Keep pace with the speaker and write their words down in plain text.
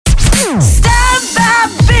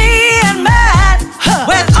Stav being mad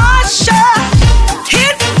with Osher.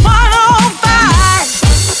 Hit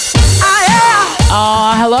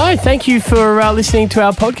 105. Hello. Thank you for listening to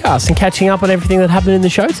our podcast and catching up on everything that happened in the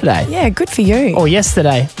show today. Yeah, good for you. Or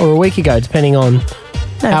yesterday, or a week ago, depending on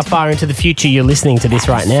how far into the future you're listening to this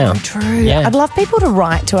right now. So true. Yeah. I'd love people to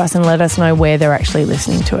write to us and let us know where they're actually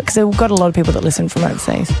listening to it, because we've got a lot of people that listen from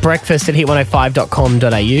overseas. Breakfast at hit105.com.au.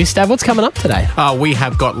 Stav, what's coming up today? We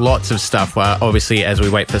have got lots of stuff, obviously, as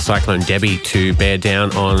we wait for Cyclone Debbie to bear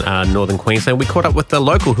down on northern Queensland. We caught up with the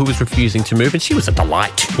local who was refusing to move, and she was a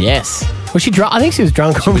delight. Yes. Was she drunk? I think she was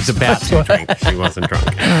drunk. She was about to drink. She wasn't drunk.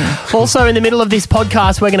 Also, in the middle of this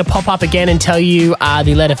podcast, we're going to pop up again and tell you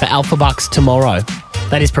the letter for Alpha Bucks tomorrow.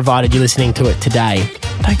 That is provided you're listening to it today.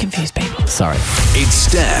 Don't confuse people. Sorry. It's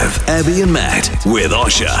Stav, Abby and Matt with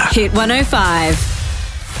Osher. Hit 105.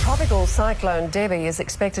 Tropical cyclone Debbie is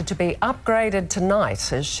expected to be upgraded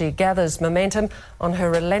tonight as she gathers momentum on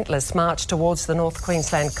her relentless march towards the North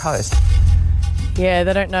Queensland coast. Yeah,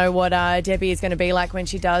 they don't know what Debbie is going to be like when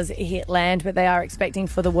she does hit land, but they are expecting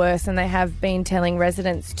for the worst, and they have been telling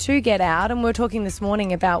residents to get out. And we're talking this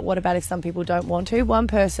morning about what about if some people don't want to. One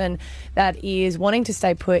person that is wanting to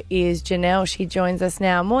stay put is Janelle. She joins us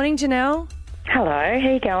now. Morning, Janelle. Hello, how are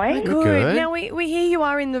you going? Good. Now, we hear you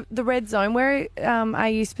are in the red zone. Where are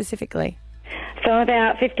you specifically? So I'm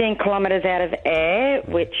about 15 kilometres out of Ayr,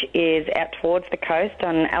 which is out towards the coast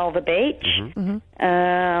on Alva Beach. Mm-hmm.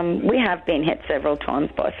 We have been hit several times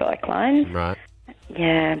by cyclones. Right.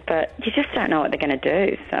 Yeah, but you just don't know what they're going to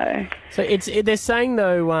do, So they're saying,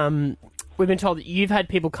 though, we've been told that you've had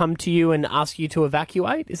people come to you and ask you to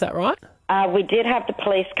evacuate. Is that right? We did have the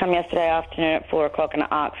police come yesterday afternoon at 4 o'clock and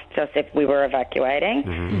asked us if we were evacuating.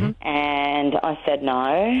 Mm-hmm. And I said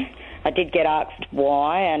no. I did get asked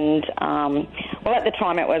why, and, well, at the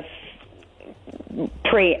time it was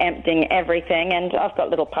pre-emptying everything, and I've got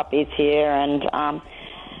little puppies here, and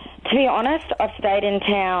to be honest, I've stayed in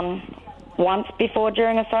town once before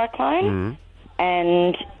during a cyclone,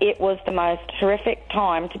 and it was the most horrific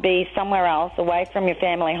time to be somewhere else, away from your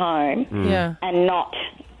family home, and not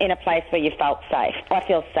in a place where you felt safe. I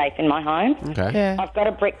feel safe in my home. Okay. Yeah. I've got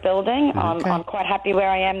a brick building. I'm quite happy where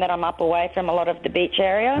I am, that I'm up away from a lot of the beach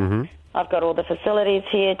area. I've got all the facilities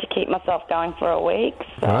here to keep myself going for a week.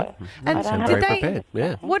 So Right. And I don't have Very did they? prepared.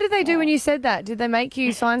 Yeah. What did they do when you said that? Did they make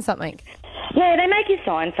you sign something? Yeah, they make you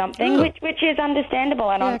sign something, which is understandable,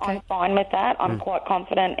 and Yeah, okay. I'm fine with that. I'm quite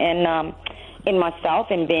confident in myself,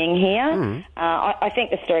 in being here. I think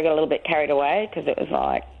the story got a little bit carried away because it was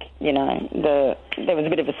like, you know, there was a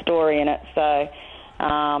bit of a story in it. So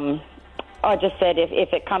I just said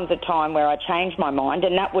if it comes a time where I change my mind,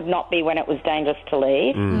 and that would not be when it was dangerous to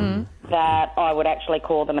leave, that I would actually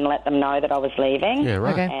call them and let them know that I was leaving. Yeah,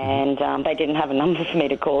 right. Okay. And they didn't have a number for me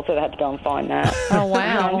to call, so they had to go and find that. Oh,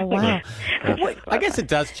 wow. Oh, wow. I guess it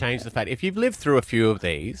does change the fact. If you've lived through a few of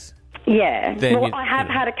these... Yeah. Then Well, I have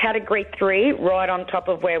had a Category 3 right on top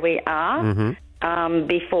of where we are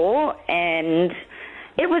before, and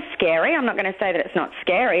it was scary. I'm not going to say that it's not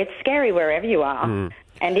scary. It's scary wherever you are.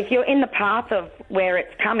 And if you're in the path of where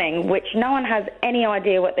it's coming, which no one has any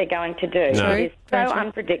idea what they're going to do, No. it is so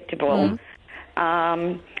unpredictable.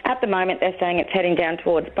 At the moment, they're saying it's heading down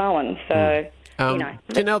towards Bowen, so... you know,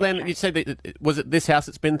 Janelle, then you said that was it this house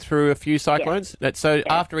that's been through a few cyclones? So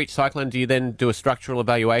after each cyclone, do you then do a structural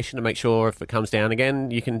evaluation to make sure if it comes down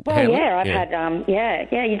again, you can Well, handle yeah, it? I've had,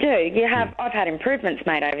 you do. You have. I've had improvements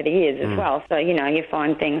made over the years as well. So you know, you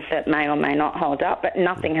find things that may or may not hold up, but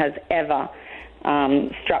nothing has ever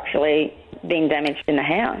structurally been damaged in the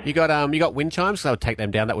house. You got wind chimes? So I would take them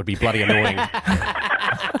down. That would be bloody annoying.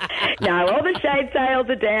 No, all the shade sails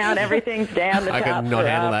are down. Everything's down. The I tarps cannot are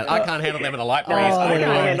handle up. that. I can't handle them in a light breeze. I can't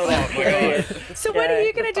handle that. Period. So what are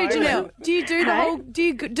you going to do, Janelle? Do you do the whole? Do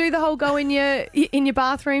you do the whole go in your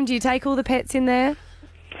bathroom? Do you take all the pets in there?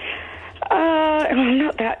 I'm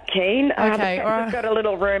not that keen. Okay, the all right. We've got a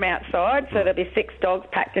little room outside, so there'll be 6 dogs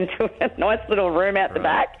packed into a nice little room out the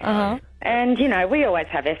back. And, you know, we always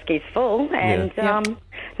have eskies full, and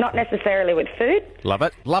not necessarily with food. Love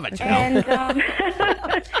it, Janelle. And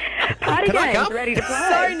party Can I games come? ready to play.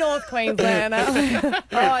 So North Queensland.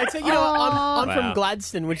 So, you know, I'm from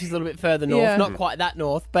Gladstone, which is a little bit further north. Yeah. Not quite that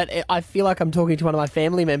north, but I feel like I'm talking to one of my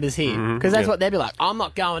family members here because that's what they'd be like. I'm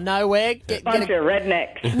not going nowhere. Bunch of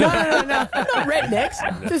rednecks. No, not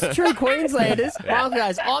rednecks. Just true Queenslanders. Mom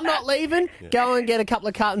goes, I'm not leaving. Go and get a couple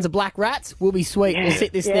of cartons of black rats. We'll be sweet. We'll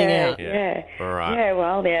sit this thing out. Yeah. All right. Yeah,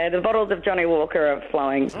 well, the bottles of Johnny Walker are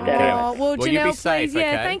flowing steady. Oh, well, Well, you be Janelle, safe, please,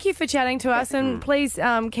 okay? thank you for chatting to us, and please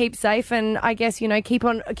keep safe. safe and I guess,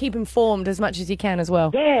 keep informed as much as you can as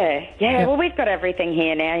well. Yeah. Well, we've got everything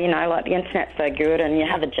here now, like the internet's so good and you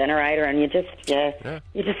have a generator and you just do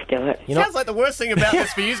it. Sounds like the worst thing about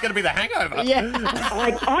this for you is going to be the hangover. Yeah.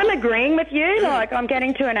 I'm agreeing with you. Like, I'm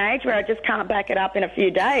getting to an age where I just can't back it up in a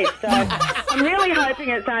few days. So I'm really hoping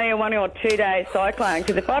it's only a 1 or 2 day cyclone,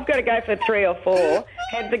 because if I've got to go for 3 or 4,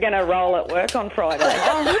 heads are going to roll at work on Friday.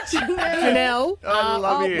 Janelle, I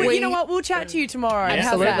love you. Well, you know what? We'll chat to you tomorrow.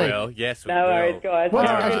 Absolutely. How's that? Well, yes, we No will. worries, guys. what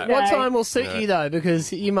Have a good day. time will suit you, though?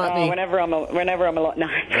 Because you might be... Whenever I'm a lot. No.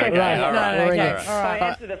 Okay, Right. all right. No, okay. All All If I right.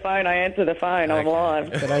 answer the phone. I'm live.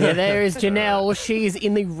 Yeah, there is Janelle. She is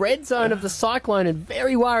in the red zone of the cyclone and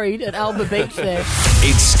very worried at Alba Beach there.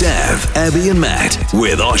 It's Stav, Abby and Matt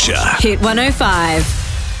with Osher. Hit 105.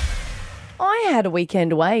 I had a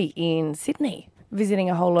weekend away in Sydney visiting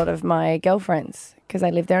a whole lot of my girlfriends because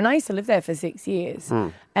they live there and I used to live there for 6 years.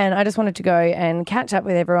 And I just wanted to go and catch up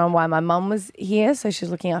with everyone while my mum was here, so she's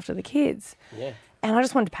looking after the kids. Yeah. And I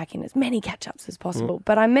just wanted to pack in as many catch-ups as possible.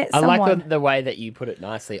 But I met someone... I like the way that you put it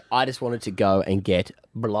nicely. I just wanted to go and get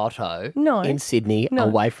blotto in Sydney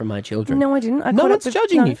away from my children. No, I didn't. No one's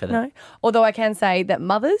judging you for that. No. Although I can say that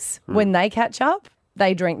mothers, when they catch up,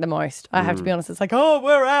 they drink the most. I have to be honest. It's like, oh,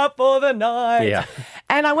 we're out for the night. Yeah.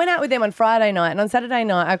 And I went out with them on Friday night. And on Saturday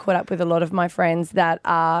night, I caught up with a lot of my friends that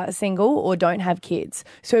are single or don't have kids.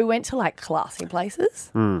 So we went to like classy places.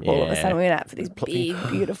 All of a sudden we went out for this big,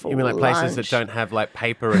 beautiful You mean like places that don't have like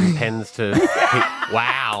paper and pens to...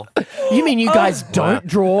 Wow. You mean you guys don't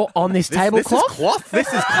draw on this tablecloth? This is cloth.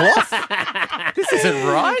 This is cloth. This isn't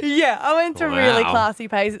right. Yeah, I went to really Wow. classy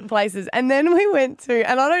places. And then we went to,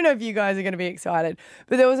 and I don't know if you guys are going to be excited,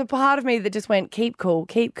 but there was a part of me that just went, keep cool,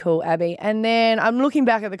 Abby. And then I'm looking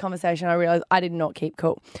back at the conversation, I realised I did not keep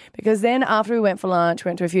cool. Because then after we went for lunch, we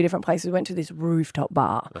went to a few different places, we went to this rooftop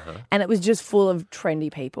bar. And it was just full of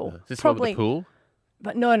trendy people. Is this one with the pool?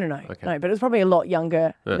 But no. No, but it was probably a lot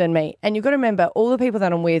younger than me. And you've got to remember, all the people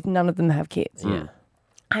that I'm with, none of them have kids. Yeah.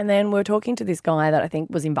 And then we were talking to this guy that I think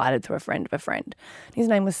was invited through a friend of a friend. His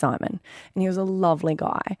name was Simon, and he was a lovely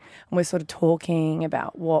guy. And we're sort of talking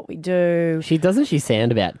about what we do. Doesn't she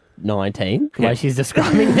sound about 19, the way she's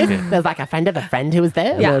describing it? There's like a friend of a friend who was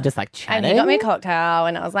there. And we were just like chatting. And he got me a cocktail,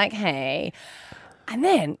 and I was like, hey. And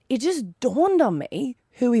then it just dawned on me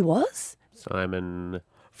who he was. Simon.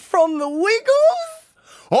 From the Wiggles.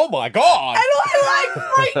 Oh, my God. And I like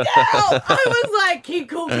freaked out. I was like, keep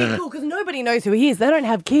cool, because nobody knows who he is. They don't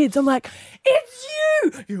have kids. I'm like, it's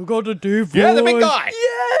you. You got a different. Yeah, the big guy.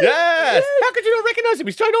 Yes. Yes. How could you not recognise him?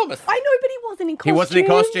 He's ginormous. I know, but he wasn't in costume. He wasn't in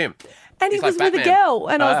costume. And he He's was like with a Batman. girl.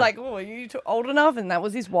 And I was like, oh, are you old enough? And that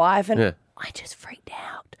was his wife. And I just freaked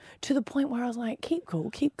out to the point where I was like, keep cool.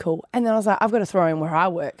 And then I was like, I've got to throw him where I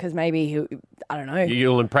work because maybe I don't know.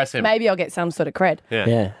 You'll impress him. Maybe I'll get some sort of cred.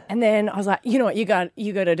 Yeah. And then I was like, you know what you got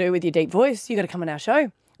to do with your deep voice? You got to come on our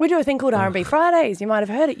show. We do a thing called R&B Fridays. You might have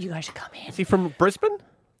heard it. You guys should come in. Is he from Brisbane?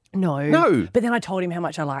 No. But then I told him how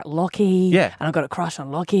much I like Lockie. Yeah. And I got a crush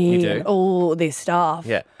on Lockie. You do? And all this stuff.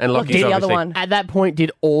 Yeah. And Lockie's the other obviously- one. At that point,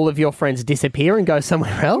 did all of your friends disappear and go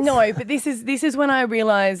somewhere else? No, but this is when I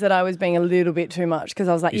realised that I was being a little bit too much because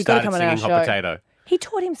I was like, You you've got to started come on our singing show. Hot Potato. He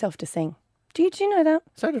taught himself to sing. Do you know that?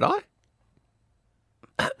 So did I.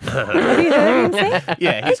 Have you heard him sing?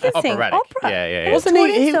 Yeah, he's He can sing operatic. opera. Yeah. He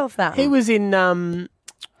taught himself that. He was in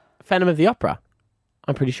Phantom of the Opera,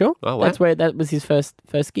 I'm pretty sure. Oh, wow. That's where that was his first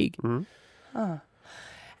gig.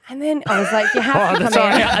 And then I was like, you have to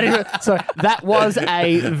come in. So that was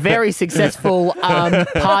a very successful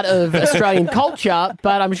part of Australian culture,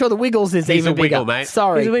 but I'm sure the Wiggles is He's even a wiggle, bigger. mate.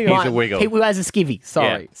 Sorry, He's a wiggle. He's a wiggle. He has a skivvy.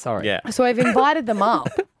 Sorry. Yeah. So I've invited them up.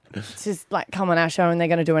 Just like come on our show and they're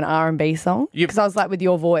going to do an R&B song because I was like with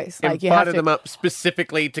your voice, like you have Invited to. them up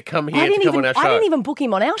specifically to come here to come on our show. I didn't even book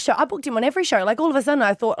him on our show. I booked him on every show. Like all of a sudden,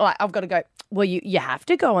 I thought, like, I've got to go. Well, you have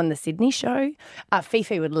to go on the Sydney show.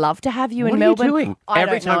 Fifi would love to have you in Melbourne. What are you doing? I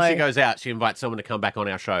Every don't time she know. goes out, she invites someone to come back on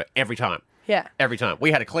our show. Every time. Yeah. Every time.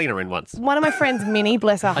 We had a cleaner in once. One of my friends, Minnie,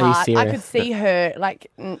 bless her you heart, I serious? could see her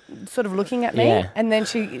like sort of looking at me, Yeah. and then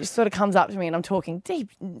she sort of comes up to me, and I'm talking deep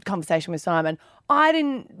conversation with Simon. I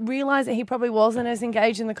didn't realise that he probably wasn't as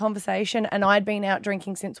engaged in the conversation, and I'd been out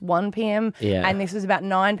drinking since 1 p.m. Yeah. and this was about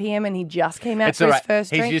 9 p.m. and he just came out It's for all his right. first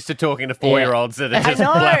He's drink. used to talking to 4-year-olds that are just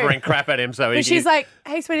know. blabbering crap at him. So But she's like,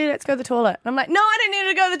 hey, sweetie, let's go to the toilet. And I'm like, no, I don't need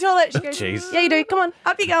to go to the toilet. She goes, Jeez. yeah, you do. Come on,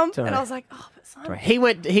 up you go. And I was like, oh, but Simon. He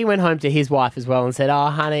went home to his wife as well and said, "Oh,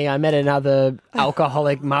 honey, I met another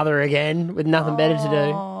alcoholic mother again with nothing better to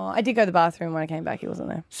do." Oh, I did go to the bathroom when I came back. He wasn't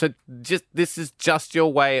there. So this is just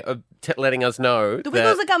your way of letting us know The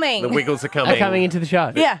Wiggles are coming. The Wiggles are coming. They're coming into the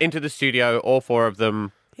show. Yeah. Into the studio, all 4 of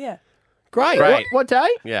them. Yeah. Great. Great. What day?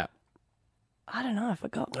 Yeah. I don't know. I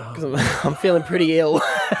forgot. I'm feeling pretty ill.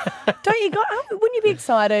 Don't you wouldn't you be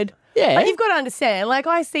excited? Yeah. Like, you've got to understand. Like,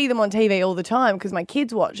 I see them on TV all the time because my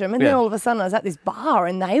kids watch them, and then all of a sudden I was at this bar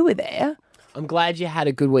and they were there. I'm glad you had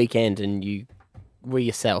a good weekend and you were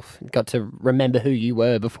yourself. Got to remember who you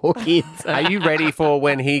were before kids. Are you ready for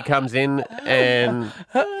when he comes in and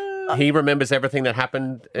he remembers everything that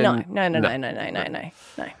happened? No. And... No. No.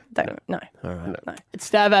 It's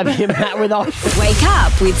Stav, Abby and Matt with Osher. Wake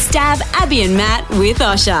up with Stav, Abby and Matt with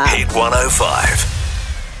Osher. Hit 105.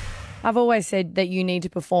 I've always said that you need to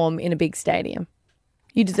perform in a big stadium.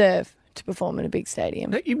 You deserve to perform in a big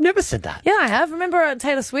stadium. You've never said that. Yeah, I have. Remember at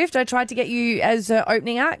Taylor Swift, I tried to get you as an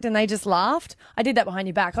opening act and they just laughed. I did that behind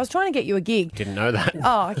your back. I was trying to get you a gig. Didn't know that.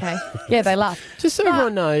 Oh, okay. Yeah, they laughed. Just so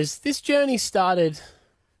everyone knows, this journey started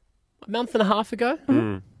a month and a half ago.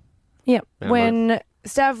 Yeah. When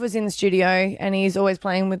Stav was in the studio and he's always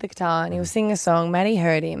playing with the guitar and he was singing a song, Maddie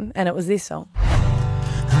heard him and it was this song.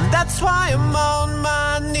 That's why I'm on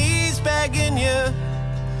my knees begging you,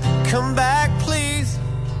 come back please.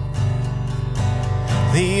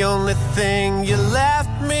 The only thing you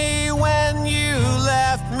left me when you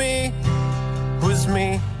left me was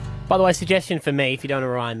me. By the way, suggestion for me, if you don't want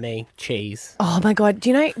to rhyme me, cheese. Oh my God. Do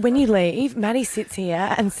you know, when you leave, Maddie sits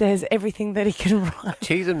here and says everything that he can rhyme.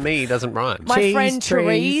 Cheese and me doesn't rhyme. My Cheese, friend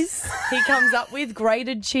trees. Therese, he comes up with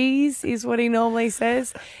grated cheese is what he normally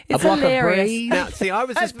says. It's A block of hilarious. breeze. Now, see, I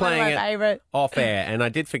was That's just one of playing my it favourite. off air, and I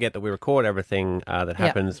did forget that we record everything that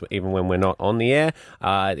happens even when we're not on the air.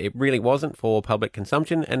 It really wasn't for public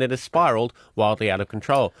consumption, and it has spiraled wildly out of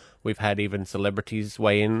control. We've had even celebrities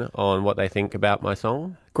weigh in on what they think about my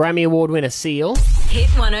song. Grammy Award winner Seal. Hit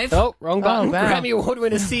 105. Oh, wrong button. Oh, wow. Grammy Award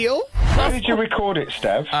winner Seal. Where did you record it,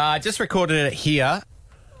 Stav? I just recorded it here.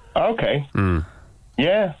 Okay.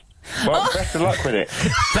 Yeah. Well, best of luck with it.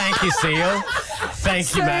 Thank you, Seal.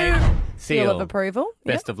 Thank you, mate. Seal of approval.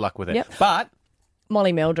 Best of luck with it. Yep. But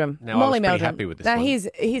Molly Meldrum. Now, I Molly was pretty Meldrum. happy with this now, one.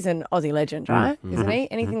 he's an Aussie legend, right? Isn't he?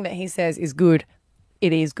 Anything that he says is good.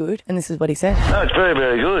 It is good. And this is what he said. No, it's very,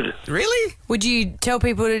 very good. really? Would you tell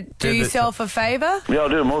people to do yourself a favour? Yeah, I'll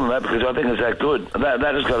do more than that because I think it's that good. That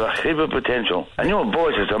has got a heap of potential. And your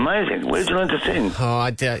voice is amazing. Where did you learn to sing? Oh, I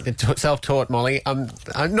self-taught, Molly. I'm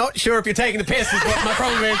not sure if you're taking the piss. Is what my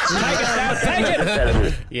problem is. Take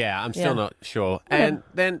it. Yeah, I'm still not sure. And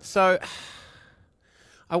then so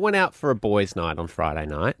I went out for a boys' night on Friday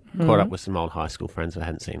night. Caught up with some old high school friends that I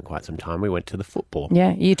hadn't seen in quite some time. We went to the football.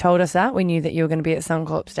 Yeah, you told us that. We knew that you were going to be at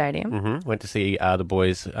Suncorp Stadium. Went to see the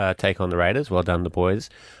boys take on the Raiders. Well done, the boys,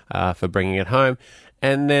 for bringing it home.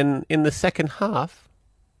 And then in the second half,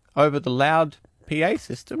 over the loud PA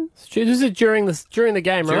system, This is during the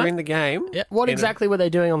game, right? during the game. Yeah. What exactly were they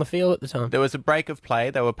doing on the field at the time? There was a break of play.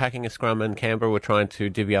 They were packing a scrum, and Canberra were trying to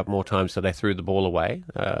divvy up more time, so they threw the ball away.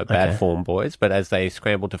 Bad form, boys. But as they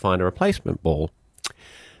scrambled to find a replacement ball,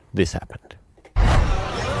 this happened.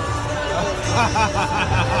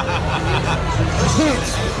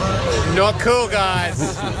 Not cool,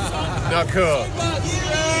 guys. Not cool.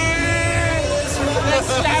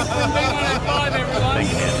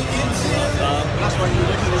 Thank you.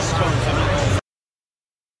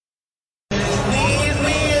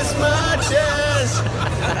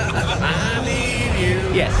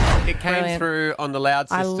 Yes, it came Brilliant. through on the loud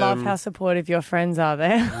system. I love how supportive your friends are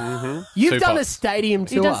there. You've Super. done a stadium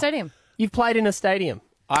tour. You've done stadium. You've played in a stadium.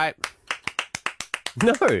 No.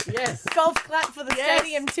 Yes. Golf clap for the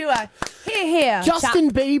stadium tour. Here.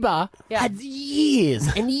 Justin Bieber Yeah. had years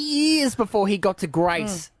and years before he got to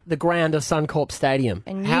grace the ground of Suncorp Stadium.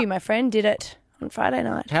 And you, my friend, did it on Friday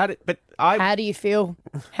night. How How do you feel?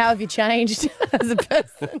 How have you changed as a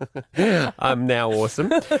person? I'm now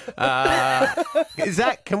awesome. Is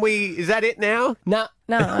that it now? Nah.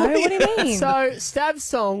 No, what do you mean? So, Stav's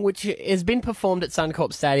song, which has been performed at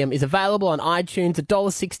Suncorp Stadium, is available on iTunes,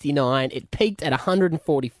 $1.69. It peaked at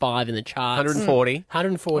 145 in the charts. 140.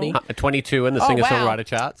 140. 22 in the Oh, singer-songwriter wow.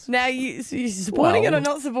 charts. Now you're supporting it or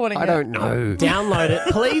not supporting it? I don't know. Download it.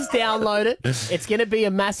 Please download it. It's going to be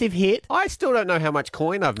a massive hit. I still don't know how much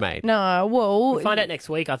coin I've made. No, well... We'll find out next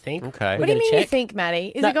week, I think. Okay. What do you mean you check. think,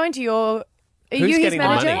 Maddie? Is No. it going to your... Are Who's you his getting the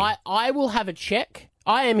manager? money? I will have a check.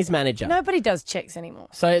 I am his manager. Nobody does checks anymore.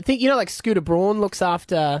 So I think, like Scooter Braun looks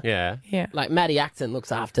after, Yeah. Yeah. like Matty Acton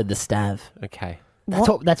looks after the Stav. Okay.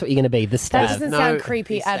 That's what you're going to be, the That Stav. doesn't No, sound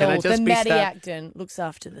creepy at can I all. just The be Maddie Stav? Acton looks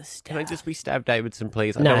after the Stav. Can I just be Stav Davidson,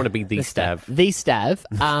 please? I don't want to be the Stav. The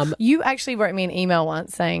Stav. You actually wrote me an email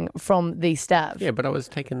once saying from the Stav. Yeah, but I was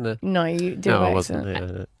taking the... No, you did. No, I by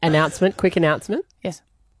wasn't. accident. Quick announcement. Yes,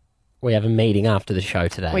 We have a meeting after the show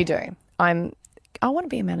today. we do. I want to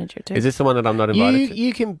be a manager too. Is this the one that I'm not invited to?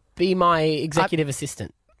 You can be my executive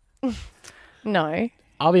assistant. No.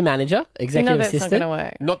 I'll be manager, executive that's not assistant. going to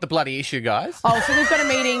work. Not the bloody issue, guys. Oh, so we've got a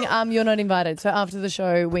meeting. You're not invited. So after the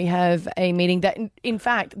show, we have a meeting that, in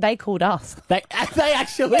fact, they called us. They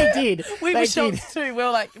actually did. We They were did. shocked too. We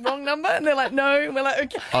were like, wrong number? And they're like, no. And we're like,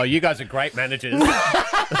 okay. Oh, you guys are great managers.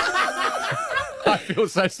 I feel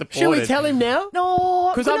so supported. Should we tell him now?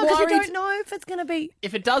 No, 'Cause but I'm no, 'cause we worried- don't know if it's going to be.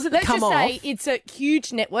 If it doesn't Let's come just say off, it's a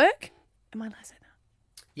huge network. Am I allowed to say that?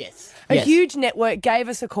 yes, A Yes. huge network gave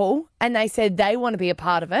us a call and they said they want to be a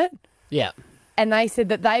part of it. Yeah. And they said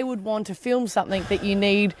that they would want to film something that you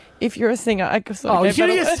need if you're a singer. Oh, you should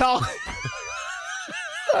have just told.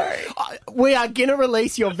 Sorry. We are going to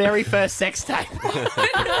release your very first sex tape.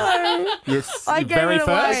 Yes. I gave very it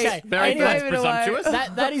away. first. Okay. Very I first gave it away.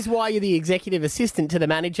 presumptuous. That is why you're the executive assistant to the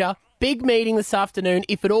manager. Big meeting this afternoon.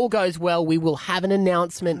 If it all goes well, we will have an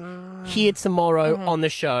announcement here tomorrow on the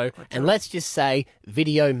show. And let's just say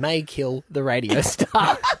video may kill the radio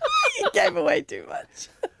star. You gave away too much.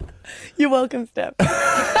 You're welcome, Steph.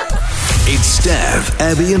 It's Stav,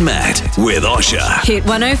 Abby and Matt with Osher. Hit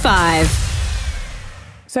 105.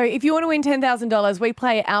 So if you want to win $10,000, we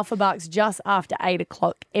play Alpha Bucks just after 8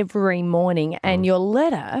 o'clock every morning. And your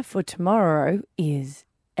letter for tomorrow is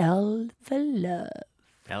L for love.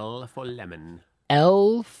 L for lemon.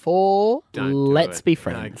 L for Don't do let's it. be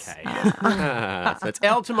friends. Okay. So it's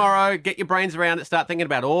L tomorrow. Get your brains around it. Start thinking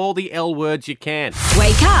about all the L words you can.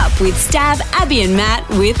 Wake up with Stav, Abby and Matt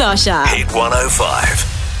with Osher. Hit 105.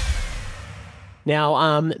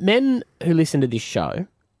 Now, men who listen to this show,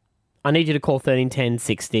 I need you to call 1310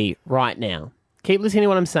 60 right now. Keep listening to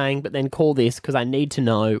what I'm saying, but then call this because I need to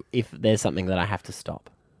know if there's something that I have to stop.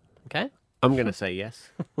 Okay? I'm going to say yes.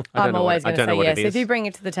 I'm always going to say yes. It is. If you bring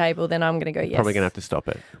it to the table, then I'm going to go yes. Probably going to have to stop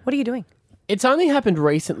it. What are you doing? It's only happened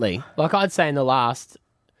recently. Like I'd say in the last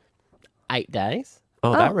 8 days.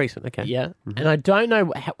 Oh, that recent. Okay. Yeah. And I don't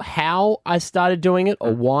know how I started doing it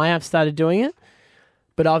or why I've started doing it,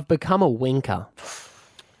 but I've become a winker.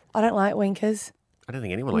 I don't like winkers. I don't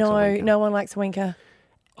think anyone likes a winker. No one likes a winker.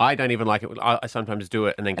 I don't even like it. I sometimes do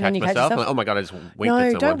it and then catch then you catch myself. yourself? I'm like, oh my God, I just winked at No,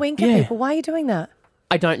 someone. don't wink at Yeah. people. Why are you doing that?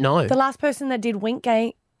 I don't know. The last person that did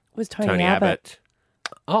Winkgate was Tony Abbott.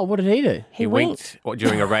 Oh, what did he do? He winked.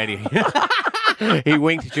 During a radio. He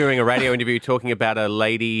winked during a radio interview talking about a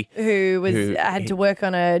lady Who had to work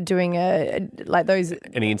on doing like those.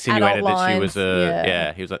 and he insinuated adult that she was lines.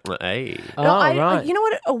 yeah. He was like, hey. Oh, No, right. You know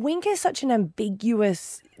what? A wink is such an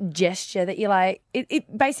ambiguous gesture that you're like,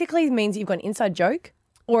 it basically means you've got an inside joke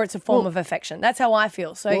or it's a form of affection. That's how I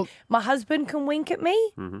feel. So my husband can wink at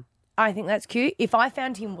me. Mm-hmm. I think that's cute. If I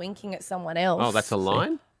found him winking at someone else. Oh, that's a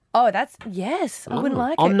line? Oh, yes. I wouldn't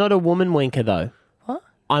like I'm it. not a woman winker though. What?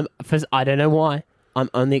 I don't know why. I'm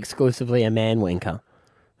only exclusively a man winker.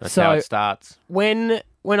 That's So- how it starts. When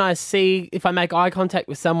if I make eye contact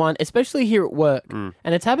with someone, especially here at work, and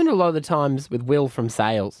it's happened a lot of the times with Will from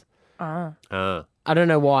sales. I don't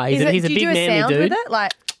know why. He's a do big you do a manly sound dude. with it?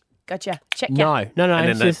 Like, gotcha. Check No. out. And then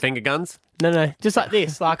it's the just, finger guns? no, just like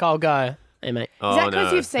this. Like I'll go, hey mate. Oh, Is that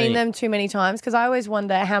because no. you've seen them too many times? Because I always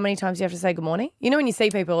wonder how many times you have to say good morning. You know when you see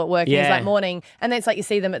people at work and it's Yeah. like morning, and then it's like you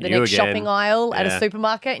see them at the You next again. shopping aisle at a Yeah.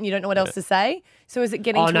 supermarket and you don't know what else to say. So is it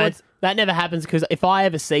getting Oh no, towards... that never happens because if I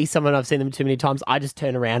ever see someone I've seen them too many times, I just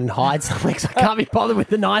turn around and hide something because I can't be bothered with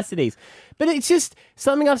the niceties. But it's just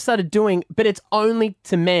something I've started doing, but it's only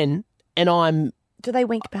to men, and Do they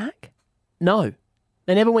wink back? no,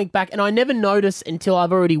 they never wink back, and I never notice until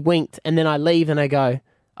I've already winked, and then I leave and I go,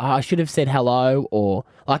 oh, I should have said hello, or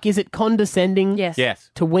like, is it condescending? Yes. Yes.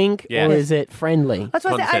 To wink, Yes. or is it friendly? That's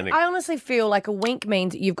what I say. Condescending. I honestly feel like a wink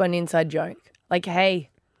means you've got an inside joke. Like, hey,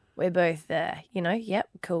 we're both there. Yep,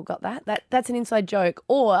 cool, got that. That's an inside joke.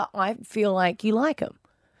 Or I feel like you like them.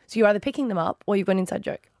 So you're either picking them up or you've got an inside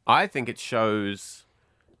joke. I think it shows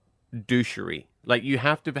douchery. Like, you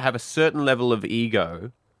have to have a certain level of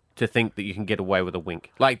ego to think that you can get away with a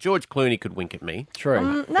wink. Like, George Clooney could wink at me.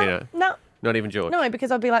 True. No. Not even George. No, because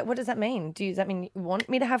I'd be like, what does that mean? Does that mean you want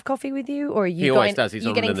me to have coffee with you? Or are you He always does. He's you're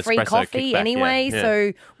on getting an free espresso coffee kickback, anyway? yeah.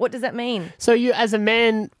 So what does that mean? So you, as a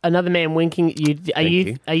man, another man winking, are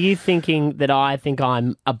you thinking that I think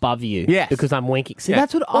I'm above you? Yes. Because I'm winking. See, Yeah.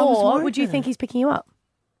 that's what I was Or worried would you about. think he's picking you up?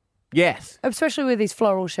 Yes. Especially with his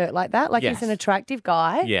floral shirt like that. Like Yes. he's an attractive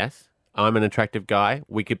guy. Yes. I'm an attractive guy.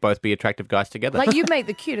 We could both be attractive guys together. Like you make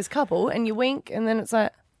the cutest couple and you wink and then it's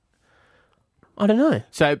like, I don't know.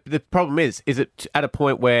 So the problem is it at a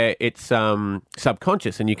point where it's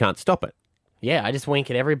subconscious and you can't stop it? Yeah, I just wink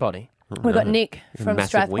at everybody. we've got Nick from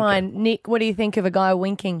Massive Strathpine. Nick, what do you think of a guy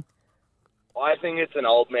winking? I think it's an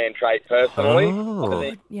old man trait, personally. Oh. I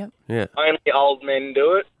think Yep. Yeah. only old men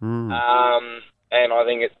do it. And I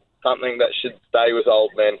think it's something that should stay with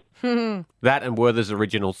old men. That and Werther's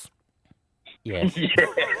Originals. Yes.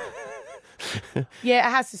 Yeah,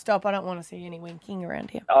 it has to stop. I don't want to see any winking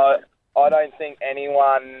around here. I don't think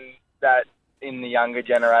anyone that in the younger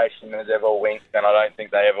generation has ever winked, and I don't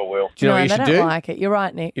think they ever will. Do you know what you they should don't do? like it. You're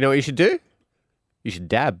right, Nick. You know what you should do? You should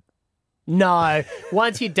dab. No.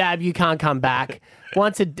 Once you dab, you can't come back.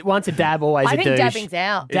 Once a dab, always I a think douche. dabbing's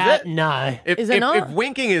out. Dab, no. Is it not? If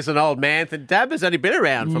winking is an old man, then dab has only been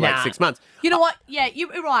around for like Nah. 6 months. You know what? Yeah, you're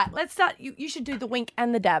right. Let's start. You should do the wink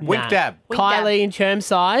and the dab. Wink dab. Wink Kylie dab. in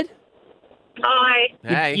Chermside, Hi.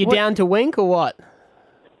 Hey. you down to wink or what?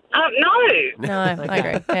 No. No, I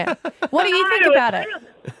agree. Yeah. What do you think about it?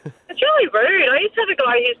 It's really rude. I used to have a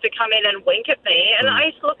guy who used to come in and wink at me, and I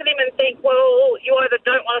used to look at him and think, well, you either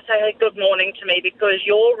don't want to say good morning to me because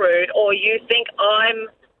you're rude, or you think I'm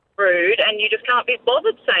rude and you just can't be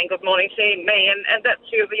bothered saying good morning to me, and that's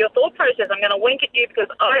your thought process. I'm going to wink at you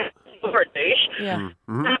because you're a douche. Yeah.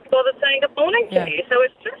 I can't be bothered saying good morning to you. So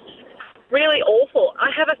it's just really awful.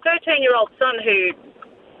 I have a 13-year-old son who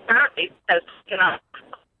apparently has taken up.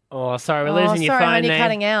 Oh, sorry, we're losing your sorry, phone hon, you're there.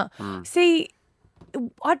 cutting out. See,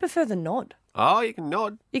 I'd prefer the nod. Oh, you can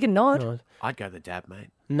nod. You can nod. I'd go the dab, mate.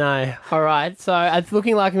 No. All right. So it's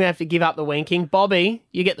looking like we have to give up the winking. Bobby,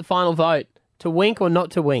 you get the final vote. To wink or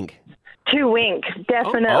not to wink? To wink,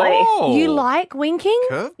 definitely. Oh. You like winking?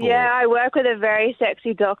 Curveball. Yeah, I work with a very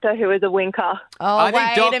sexy doctor who is a winker. Oh, I think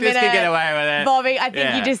wait doctors a minute. can get away with it. Bobby, I think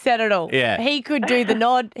Yeah. you just said it all. Yeah. He could do the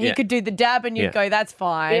nod, he Yeah. could do the dab, and you'd Yeah. go, that's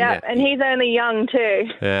fine. Yeah, and he's only young too.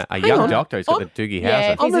 Yeah, a young doctor who's got the Doogie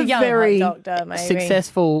Yeah, Howser. he's a young very doctor, maybe.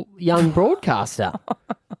 successful young broadcaster.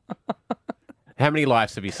 How many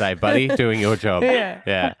lives have you saved, buddy, doing your job? Yeah.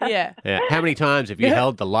 Yeah. Yeah. Yeah. How many times have you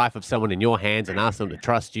held the life of someone in your hands and asked them to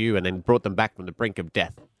trust you and then brought them back from the brink of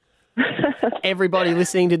death? Everybody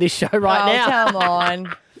listening to this show right Oh, now. come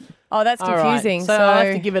on. Oh, that's All right, confusing. So I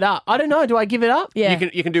have to give it up. I don't know. Do I give it up? Yeah.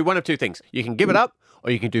 You can do one of two things. You can give it up or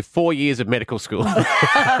you can do 4 years of medical school.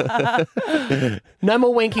 No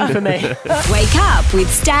more winking for me. Wake up with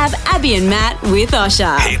Stav, Abby and Matt with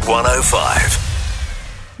Osher. Hit 105.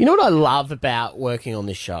 You know what I love about working on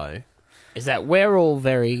this show is that we're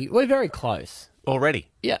very close. Already.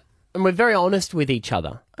 Yeah. And we're very honest with each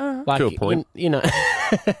other. Like, To a point. You know.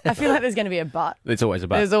 I feel like there's going to be a but. There's always a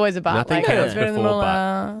but. There's always a but. Nothing Like, counts it's better than before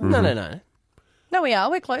all, but. No. No, we are.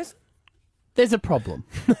 We're close. There's a problem.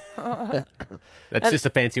 That's just a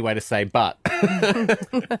fancy way to say but.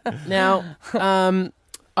 Now,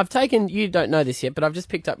 I've taken, you don't know this yet, but I've just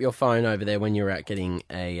picked up your phone over there when you were out getting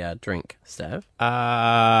a drink, Stav.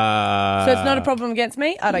 So it's not a problem against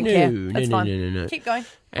me? I don't care. That's fine. No. Keep going.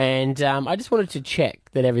 And I just wanted to check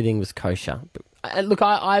that everything was kosher. Look,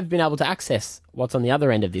 I've been able to access what's on the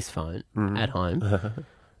other end of this phone at home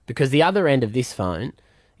because the other end of this phone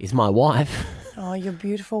is my wife, Oh, your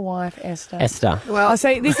beautiful wife, Esther. Esther. Well,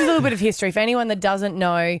 so this is a little bit of history. For anyone that doesn't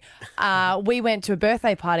know, we went to a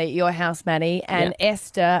birthday party at your house, Maddie, and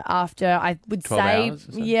Esther, after I would 12 say, hours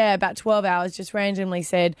or so? about 12 hours, just randomly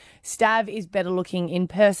said, Stav is better looking in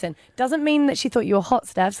person. Doesn't mean that she thought you were hot,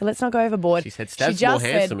 Stav, so let's not go overboard. She said Stav's more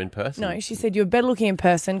handsome in person. No, she said you were better looking in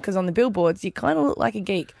person because on the billboards you kind of look like a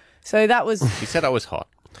geek. So that was... She said I was hot.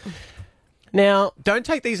 Now, don't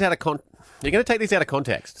take these out of context. You're going to take these out of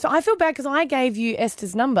context. So I feel bad because I gave you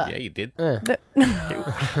Esther's number. Yeah, you did. But-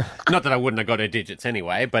 Not that I wouldn't have got her digits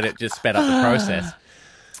anyway, but it just sped up the process.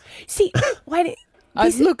 See, wait.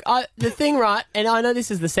 The thing, right, and I know this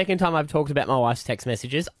is the second time I've talked about my wife's text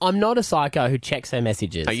messages. I'm not a psycho who checks her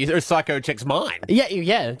messages. Oh, you're a psycho who checks mine.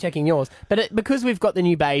 Yeah, checking yours. But because we've got the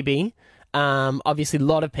new baby, obviously a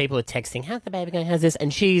lot of people are texting, how's the baby going, how's this?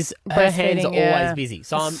 And her hands are Breastfeeding, always busy.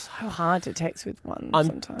 So it's so hard to text with one I'm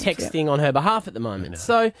sometimes. texting on her behalf at the moment.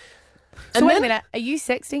 So wait a minute, are you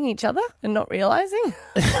sexting each other and not realising?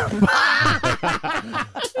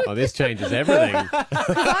 Oh, this changes everything.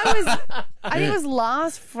 I think it was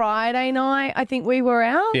last Friday night, I think we were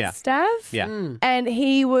out, Yeah. Stav. Yeah. And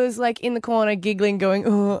he was like in the corner giggling, going,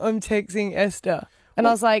 oh, I'm texting Esther. And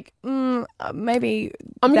I was like, maybe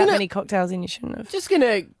many cocktails in you shouldn't have. Just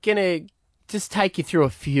gonna just take you through a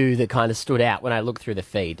few that kind of stood out when I looked through the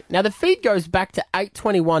feed. Now, the feed goes back to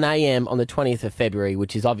 8:21 a.m. on the 20th of February,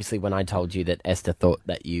 which is obviously when I told you that Esther thought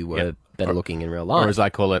that you were better looking in real life. Or as I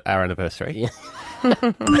call it, our anniversary.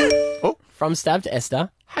 From Stav to Esther,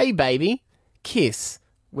 hey baby, kiss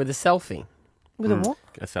with a selfie. With a what?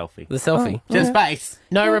 A selfie. The selfie. Oh, Just yeah. base.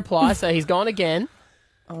 No reply, so he's gone again.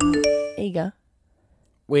 Eager.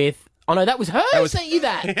 With, oh no, that was her who sent you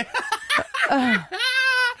that.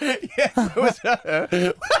 Yes, it was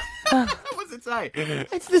her. What does it say?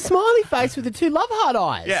 It's the smiley face with the two love heart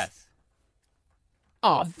eyes. Yes.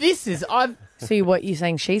 Oh, this is... So what, you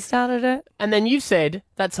saying she started it? And then you said,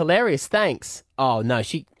 that's hilarious, thanks. Oh, no,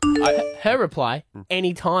 her reply,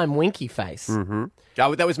 anytime winky face. Mm-hmm.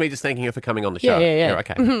 Oh, that was me just thanking her for coming on the show. Yeah.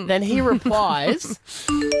 Okay. Then he replies,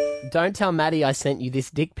 don't tell Maddie I sent you this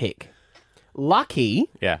dick pic. Lucky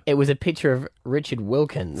it was a picture of Richard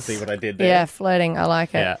Wilkins. See what I did there? Yeah, flirting. I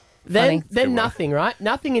like it. Yeah. Then nothing, right?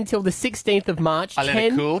 Nothing until the 16th of March. I let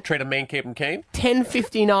it cool, treat a mean, keep him keen.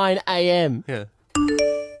 10:59 a.m. Yeah.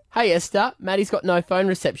 Hey, Esther, Maddie's got no phone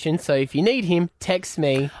reception, so if you need him, text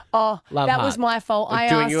me. Oh, Love that heart. was my fault. I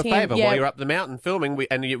doing asked you a him. favour Yeah, while you're up the mountain filming,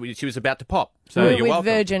 she was about to pop. So we're you're with welcome.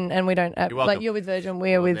 Virgin, and we don't. You're welcome. Like you're with Virgin,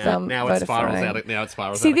 we're with now it spirals Vodafone. out. Now it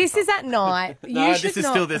spirals See, out. this is at night. No, You should this is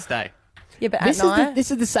not- still this day. Yeah, but at night. This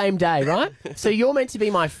is the same day, right? So you're meant to be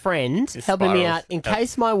my friend, helping me spirals. out in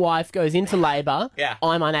case my wife goes into labour. Yeah.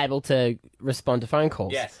 I'm unable to respond to phone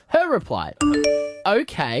calls. Yes. Her reply,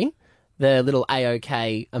 okay, the little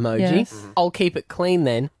AOK emoji. Yes. I'll keep it clean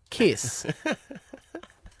then. Kiss.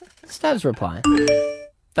 Stav's reply.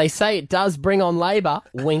 They say it does bring on labour.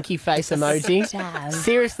 Winky face emoji. Stav.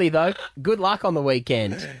 Seriously though, good luck on the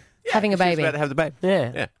weekend. Having a She's baby. about to have the baby.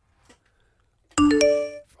 Yeah.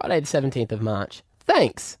 Friday the 17th of March.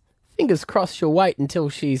 Thanks. Fingers crossed she'll wait until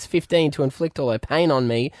she's 15 to inflict all her pain on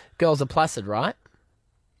me. Girls are placid, right?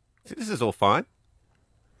 See, this is all fine.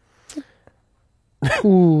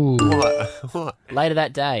 Ooh. What? Later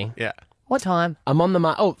that day. Yeah. What time? I'm on the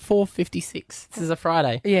 4:56. This is a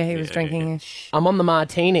Friday. Yeah, he was drinking. I'm on the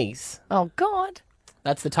martinis. Oh God.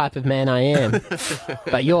 That's the type of man I am.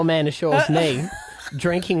 But your man assures me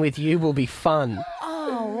drinking with you will be fun.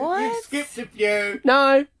 Oh, what? Skipped a few.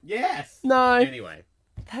 No. Yes. No. Anyway.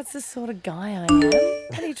 That's the sort of guy I am.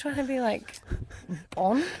 What are you trying to be like?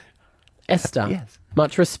 Bond? Esther, Yes.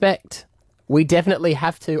 much respect. We definitely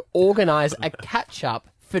have to organise a catch-up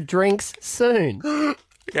for drinks soon.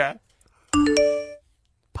 Yeah.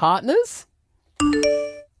 Partners?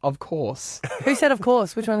 Of course. Who said of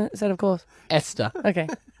course? Which one said of course? Esther. Okay.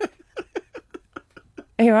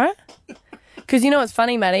 Are you all right? Because you know what's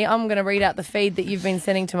funny, Maddie? I'm going to read out the feed that you've been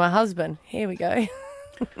sending to my husband. Here we go.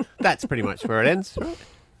 That's pretty much where it ends. Right?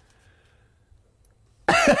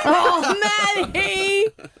 Oh, Maddie!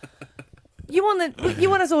 You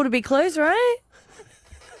want us all to be close, right?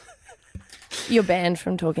 You're banned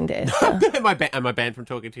from talking to Esther. Am I banned from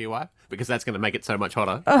talking to your wife? Because that's going to make it so much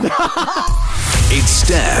hotter. It's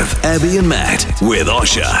Stav, Abby and Matt with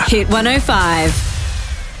Osher. Hit 105.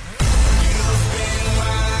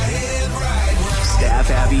 Stav,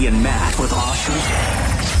 Abby and Matt with Osher's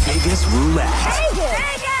Vegas Roulette.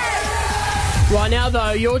 Right now,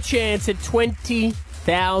 though, your chance at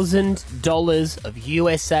 $20,000 of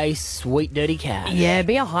USA sweet dirty cash. Yeah,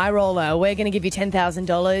 be a high roller. We're going to give you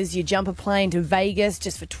 $10,000. You jump a plane to Vegas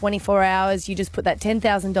just for 24 hours. You just put that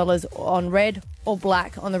 $10,000 on red or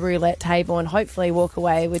black on the roulette table and hopefully walk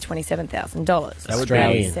away with $27,000. That would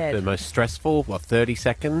be the most stressful, 30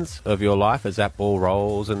 seconds of your life as that ball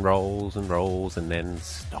rolls and rolls and rolls and then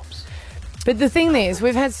stops. But the thing is,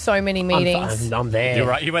 we've had so many meetings I'm there. You're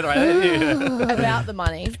right. You went right there. about the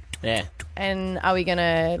money. Yeah. And are we going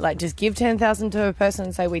to just give $10,000 to a person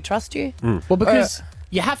and say we trust you? Well, because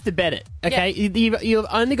you have to bet it, okay? You've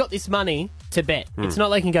only got this money to bet. It's not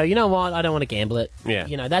like you can go, you know what, I don't want to gamble it. Yeah.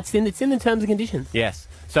 You know, it's in the terms and conditions. Yes.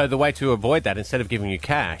 So the way to avoid that, instead of giving you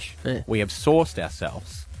cash, we have sourced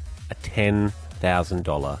ourselves a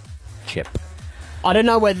 $10,000 chip. I don't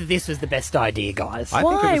know whether this was the best idea, guys. I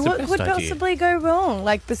think Why? it was the What best could idea. possibly go wrong?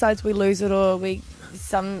 Like, besides we lose it or we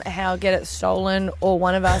somehow get it stolen or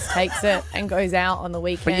one of us takes it and goes out on the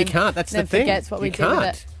weekend. But you can't. That's and the thing. forgets what we You did with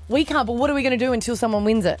can't. it. We can't, but what are we going to do until someone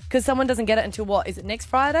wins it? Because someone doesn't get it until what? Is it next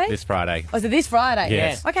Friday? This Friday. Oh, is it this Friday?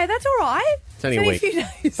 Yes. Okay, that's all right. It's only a week. few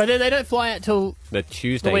days. But then they don't fly out till The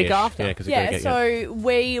Tuesday. The week after. Yeah, 'cause we've Yeah, gotta get so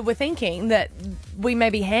we were thinking that we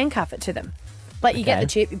maybe handcuff it to them. Like, you get Okay. the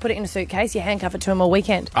chip, you put it in a suitcase, you handcuff it to them all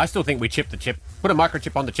weekend. I still think we chip the chip. Put a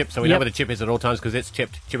microchip on the chip so we know Yep. where the chip is at all times because it's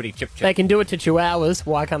chipped. Chippity chip chip. they can do it to chihuahuas.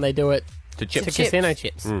 Why can't they do it To chip. to chips. casino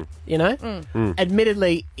chips? You know?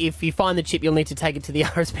 Admittedly, if you find the chip, you'll need to take it to the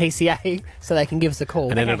RSPCA so they can give us a call.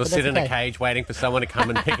 And then it'll But sit that's in a okay. cage waiting for someone to come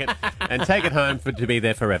and pick it and take it home to be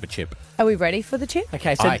there forever chip. Are we ready for the chip?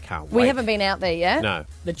 Okay, so I can't We wait. haven't been out there yet. No.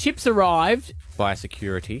 the chips arrived. By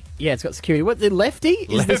security. Yeah, it's got security. What, the Lefty is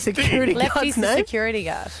the Lefty. security Lefty's guard's the name? security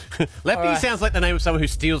guard. Lefty All right. sounds like the name of someone who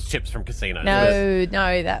steals chips from casinos. No.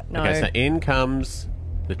 Okay, so in comes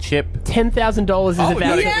the chip. $10,000 is Oh, we about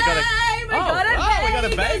got it. it. We got it. We got it, Oh, we got a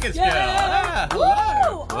Vegas girl. Ah,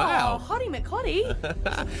 hello. Woo! Wow. Oh, Hottie McCotty.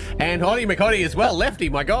 And Hottie McCotty as well. Lefty,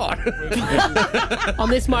 my God. On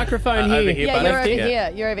this microphone Over here. here, Yeah, buddy. you're over Yeah.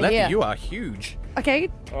 here. You're over Lefty, here. you are huge. Okay.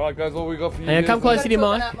 All right, guys, what we got for you? And come is- closer to your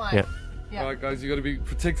mic. Yeah. All right, guys, you got to be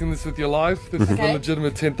protecting this with your life. This is Okay. a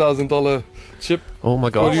legitimate $10,000 chip. Oh my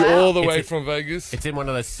Got god! you all the way It's- from Vegas. It's in one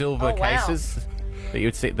of those silver Oh, wow. cases that you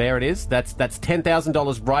would see. There it is. That's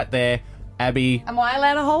 $10,000 right there. Abby, Am I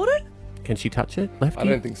allowed to hold it? can she touch it? Lefty? I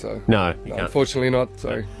don't think so. No, you No, can't. unfortunately not.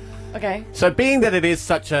 Sorry. Okay. So, being that it is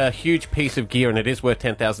such a huge piece of gear and it is worth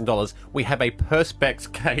 $10,000, we have a Perspex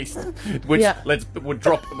case, which Yeah. would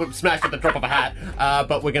smash at the drop of a hat.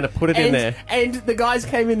 But we're going to put it in there. And the guys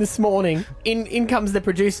came in this morning. In comes the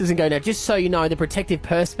producers and go, now, just so you know, the protective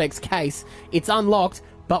Perspex case, it's unlocked,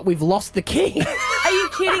 but we've lost the key. Are you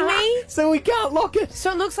kidding me? So we can't lock it.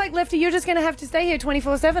 So it looks like, Lefty, you're just going to have to stay here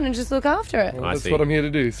 24/7 and just look after it. Well, I that's see. what I'm here to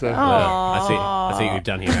do. So, I see what you've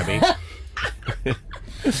done here, Abby.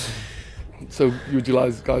 so would you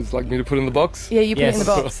guys like me to put in the box? Yeah, you put it in the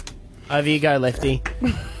Yes. box. Over you go, Lefty.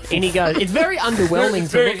 In he goes. It's very underwhelming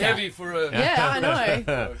It's to very look heavy at. for a. Yeah, I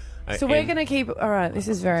know. So we're And going to keep... All right, this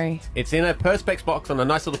is very... It's in a Perspex box on a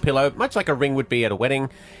nice little pillow, much like a ring would be at a wedding.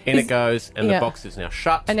 In it goes, and yeah. the box is now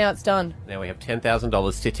shut. And now it's done. Now we have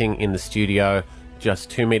 $10,000 sitting in the studio, just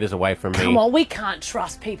 2 meters away from me. Come on, we can't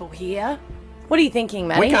trust people here. What are you thinking,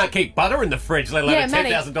 Matty? We can't keep butter in the fridge, let alone a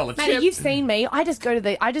Matty, $10,000 Matty, chip. you've seen me. I just go to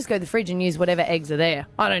the fridge and use whatever eggs are there.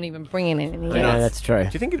 I don't even bring in anything else. Yeah, that's true. Do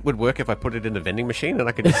you think it would work if I put it in a vending machine and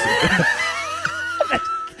I could just...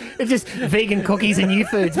 It's just vegan cookies and new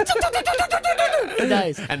foods. For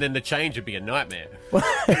days. And then the change would be a nightmare.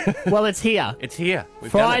 Well, it's here. It's here.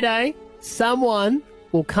 We've done it. Friday, someone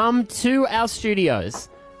will come to our studios.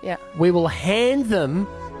 Yeah. We will hand them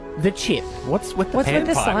the chip. What's with the What's with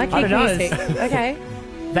the panpipe? psychic I don't know. music? Okay.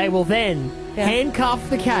 They will then handcuff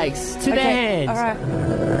the case to their hands. All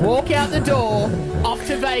right. Walk out the door, off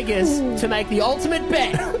to Vegas to make the ultimate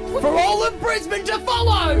bet for all of Brisbane to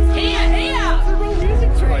follow. Here. It's the wrong music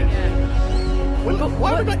track.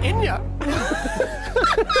 Why have we got Enya?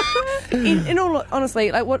 In all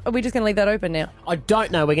honestly, like, what are we just going to leave that open now? I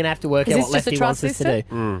don't know. We're going to have to work Is out this what just a Lefty wants trust us to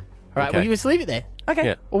do. All right, Okay. well, you just leave it there. Okay.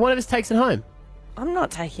 Yeah. Or one of us takes it home. I'm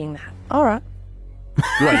not taking that. All right.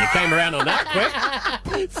 Well, you came around on that quick.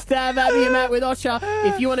 Stav, Abby and Matt with Osher.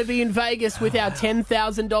 If you want to be in Vegas with our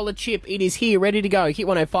 $10,000 chip, it is here, ready to go.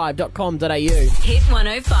 Hit105.com.au. Hit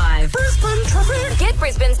 105. Brisbane traffic. Get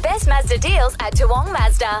Brisbane's best Mazda deals at Toowong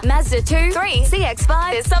Mazda. Mazda 2, 3,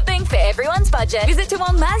 CX5. There's something for everyone's budget. Visit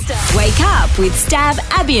Toowong Mazda. Wake up with Stav,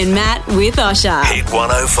 Abby and Matt with Osher. Hit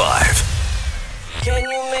 105. Can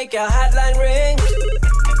you make a hotline ring?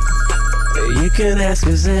 You can ask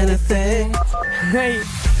us anything. Hey.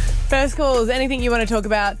 First calls, anything you want to talk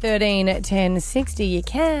about, 13 10 60, you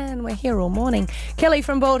can. We're here all morning. Kelly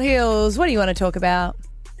from Bald Hills, what do you want to talk about?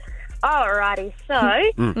 Alrighty, so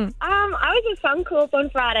I was with Suncorp on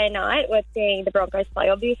Friday night watching the Broncos play,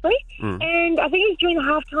 obviously, and I think it was during the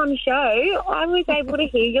halftime show, I was able to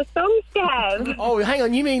hear your song, Stav. Oh, hang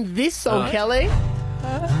on. You mean this song, Kelly?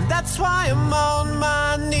 That's why I'm on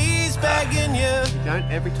my knees begging you. Don't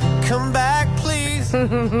every time. Come back, please.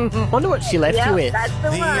 Wonder what she left you with. That's the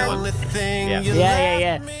The one. only thing Yeah. you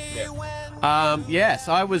Yeah. Yes,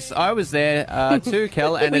 I was there too,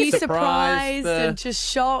 Kel, and Were it's you surprised the- and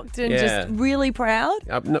just shocked and Yeah. just really proud?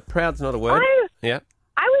 proud's not a word. Yeah.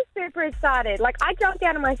 I was super excited. Like, I jumped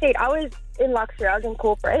out of my seat. I was in luxury. I was in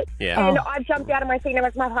corporate. Yeah. And I jumped out of my seat and I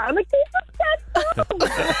was my heart. I'm like, this is that song.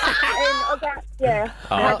 And I got, yeah.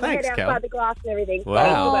 Oh, I had to thanks, head Kel. outside the glass and everything. Wow. So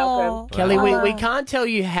you're welcome. Kelly, we can't tell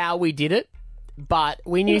you how we did it, but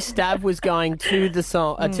we knew Stav was going to the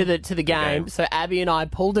song to the game, so Abby and I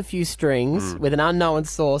pulled a few strings with an unknown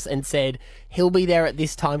source and said, "He'll be there at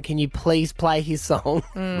this time. Can you please play his song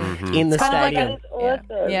in the Kind of like stadium?"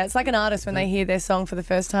 Yeah, it's like an artist when they hear their song for the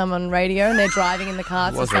first time on radio and they're driving in the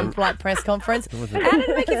car to some like press conference. How did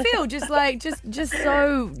it make you feel? Just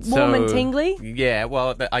so warm and tingly? Yeah,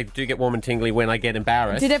 well, I do get warm and tingly when I get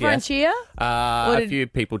embarrassed. Did everyone yes. cheer? A few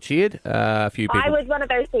people cheered. A few people. I was one of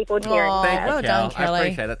those people cheering. Oh, for Thank her. you, well Kel. done, Kelly. I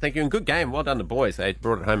appreciate it. Thank you. And good game. Well done, the boys. They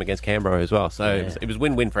brought it home against Canberra as well. So it was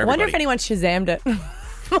win-win for I everybody. wonder if anyone Shazammed it.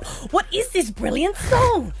 What is this brilliant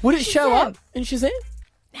song? Would it show up in Shazam?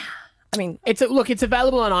 I mean, It's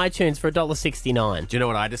available on iTunes for $1.69. Do you know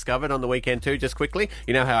what I discovered on the weekend too, just quickly?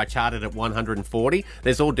 You know how I charted at 140?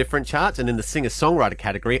 There's all different charts, and in the singer-songwriter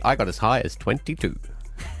category, I got as high as 22.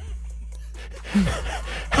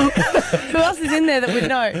 who else is in there that would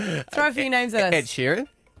know? Throw a few names at us. Ed Sheeran.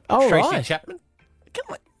 Oh, Tracy right. Chapman.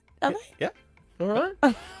 Are they? Yeah. All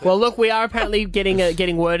right. Well, look, we are apparently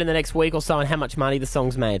getting word in the next week or so on how much money the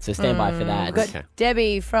song's made, so stand by for that. We've got Okay.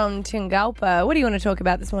 Debbie from Tungalpa. What do you want to talk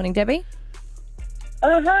about this morning, Debbie?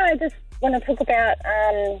 Hi, just want to talk about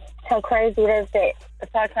how crazy it is that the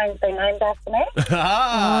cyclone's been named after me.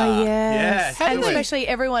 Oh, yes. Yeah, And do it. especially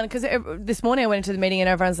everyone, because this morning I went into the meeting and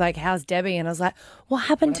everyone's like, how's Debbie? And I was like, what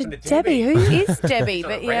happened to Debbie? Who is Debbie?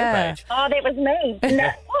 But yeah. Oh, that was me.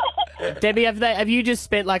 No. Debbie, have you just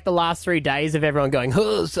spent like the last 3 days of everyone going,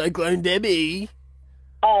 oh, Cyclone Debbie?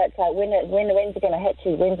 Oh, it's like, when's it going to hit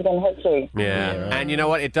you? When's it going to hit you? Yeah. And you know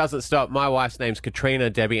what? It doesn't stop. My wife's name's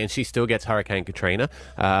Katrina, Debbie, and she still gets Hurricane Katrina.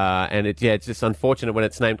 And it's just unfortunate when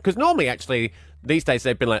it's named. Because normally, actually, these days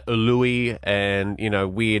they've been like Ului and,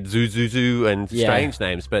 weird Zuzuzu and strange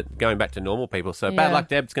names, but going back to normal people. So bad luck,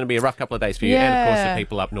 Deb. It's going to be a rough couple of days for you. And, of course, the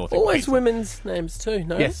people up north. Always women's names too,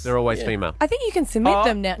 no? Yes, they're always female. I think you can submit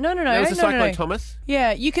them now. No. There was a Cyclone no. Thomas.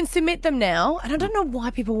 Yeah, you can submit them now. And I don't know why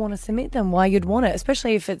people want to submit them, why you'd want it,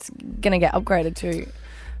 especially if it's going to get upgraded to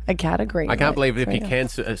a category. I can't believe if you can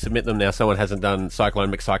submit them now, someone hasn't done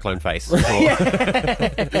Cyclone McCyclone face. It's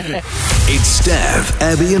Stav,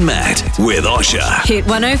 Abby and Matt with Osher. Hit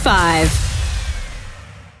 105.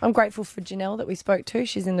 I'm grateful for Janelle that we spoke to.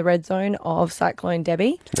 She's in the red zone of Cyclone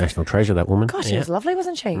Debbie. National treasure, that woman. Gosh, she was lovely,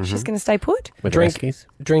 wasn't she? Mm-hmm. She's going to stay put. With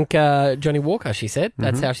Drink Johnny Walker, she said.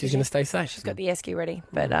 That's how she's going to stay safe. She's got the esky ready.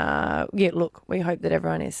 But, look, we hope that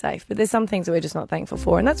everyone is safe. But there's some things that we're just not thankful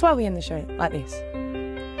for, and that's why we end the show like this.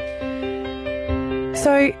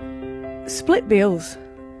 So, split bills.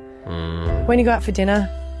 When you go out for dinner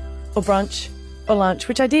or brunch or lunch,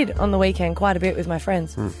 which I did on the weekend quite a bit with my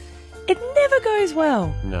friends, it never goes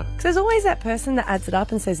well. No. Because there's always that person that adds it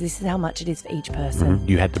up and says, this is how much it is for each person.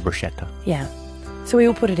 You had the bruschetta. Yeah. So we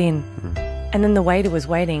all put it in. And then the waiter was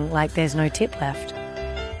waiting like there's no tip left.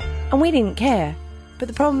 And we didn't care. But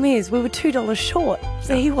the problem is we were $2 short,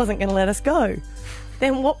 so he wasn't going to let us go.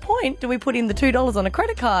 Then what point do we put in the $2 on a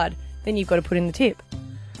credit card? Then you've got to put in the tip.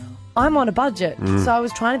 I'm on a budget, so I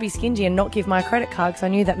was trying to be stingy and not give my credit card because I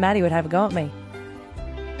knew that Maddie would have a go at me.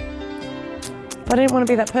 But I didn't want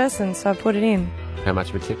to be that person, so I put it in. How much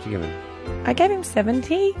of a tip did you give him? I gave him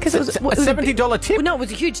 $70 because it was a $70 tip. No, it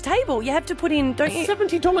was a huge table. You have to put in, don't you?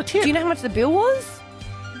 $70 tip. Do you know how much the bill was?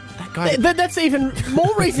 That's even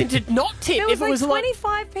more reason to not tip. There was if it was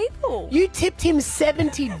 25 people. You tipped him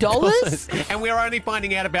 $70? And we're only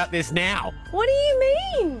finding out about this now. What do you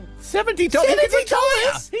mean? $70? He $70? can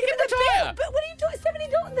retire. He Yeah, can but the retire. bill, but what are you doing?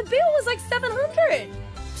 $70. The bill was like $700.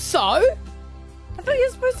 So? I thought you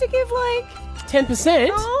were supposed to give like 10%?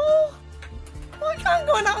 Oh, I can't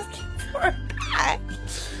go and ask him for it back.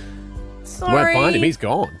 Sorry. Won't find him. He's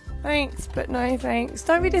gone. Thanks, but no thanks.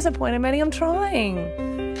 Don't be disappointed, Maddie. I'm trying.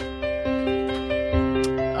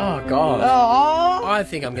 Oh, God. Oh. I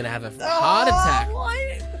think I'm going to have a heart attack.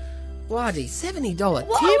 Why? Bloody $70 Well,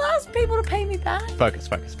 tip. I'll ask people to pay me back. Focus.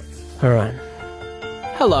 All right.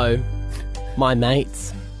 Hello, my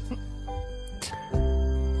mates.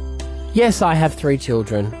 Yes, I have 3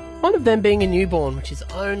 children. One of them being a newborn, which is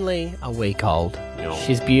only a week old. No.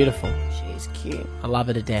 She's beautiful. She's cute. I love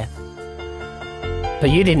her to death. But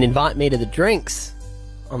you didn't invite me to the drinks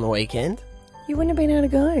on the weekend. You wouldn't have been able to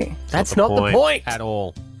go. That's not the point. At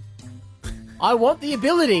all. I want the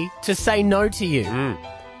ability to say no to you.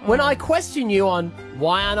 When I question you on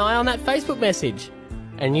why aren't I on that Facebook message,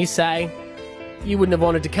 and you say you wouldn't have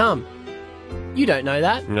wanted to come, you don't know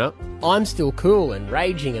that. No. I'm still cool and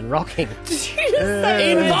raging and rocking.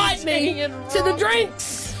 Invite me to the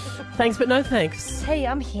drinks. Thanks, but no thanks. Hey,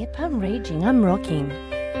 I'm hip, I'm raging, I'm rocking.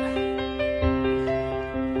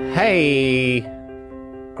 Hey,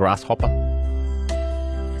 grasshopper.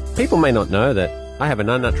 People may not know that I have an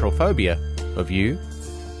unnatural phobia of you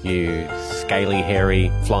scaly,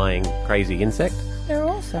 hairy, flying, crazy insect. They're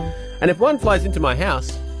awesome. And if one flies into my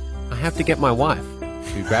house, I have to get my wife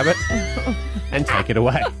to grab it and take it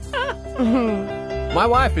away. My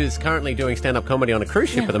wife is currently doing stand-up comedy on a cruise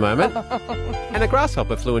ship at the moment, and a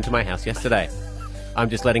grasshopper flew into my house yesterday. I'm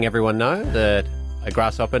just letting everyone know that a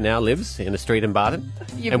grasshopper now lives in a street in Barton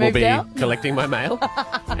You've and will moved be out? collecting my mail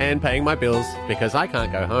and paying my bills because I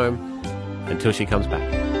can't go home until she comes back.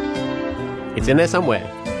 It's in there somewhere,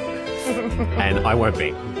 and I won't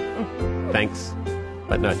be. Thanks,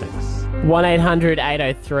 but no thanks.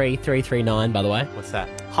 1-800-803-339, by the way. What's that?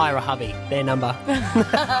 Hire a hubby, their number.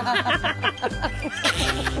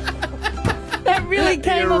 That really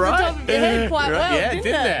came You're off right. the top of your head quite You're well, right. Yeah, didn't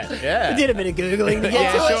didn't it? it? Yeah. I did a bit of Googling to get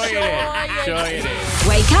Yeah, to sure it. you did. Sure you did.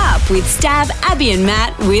 Wake up with Stav, Abby and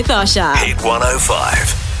Matt with Osher. Hit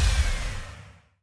 105.